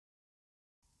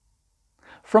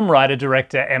From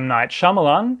writer-director M. Night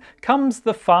Shyamalan comes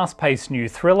the fast-paced new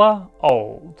thriller,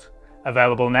 Old.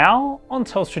 Available now on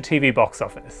Telstra TV Box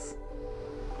Office.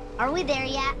 Are we there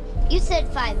yet? You said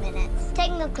 5 minutes.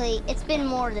 Technically, it's been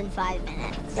more than 5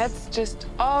 minutes. Let's just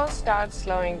all start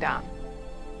slowing down.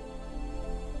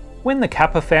 When the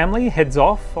Kappa family heads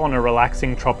off on a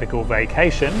relaxing tropical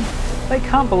vacation, they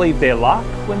can't believe their luck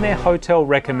when their hotel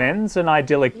recommends an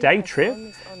idyllic day trip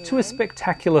to a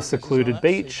spectacular secluded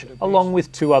beach along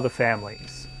with 2 other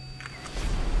families.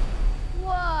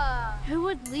 Whoa! Who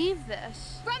would leave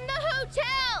this? From the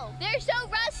hotel! They're so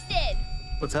rusted!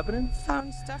 What's happening?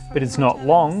 Found stuff from But it's not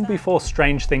long before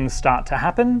strange things start to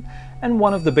happen and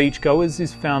one of the beachgoers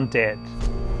is found dead.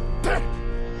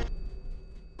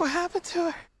 What happened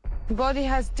to her? The body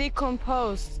has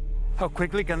decomposed. How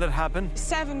quickly can that happen?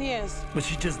 7 years. But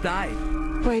she just died.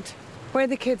 Wait, where are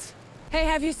the kids? Hey,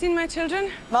 have you seen my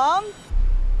children? Mom?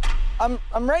 I'm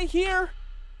right here.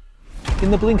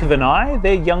 In the blink of an eye,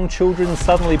 their young children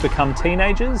suddenly become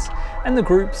teenagers, and the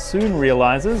group soon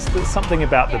realises that something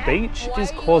about the beach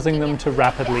is causing them to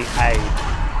rapidly age.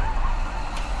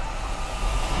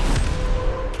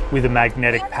 With a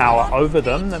magnetic power over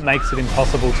them that makes it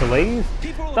impossible to leave,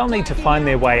 they'll need to find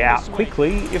their way out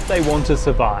quickly if they want to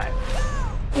survive.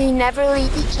 We never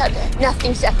leave each other.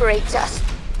 Nothing separates us.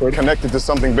 We're connected to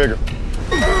something bigger.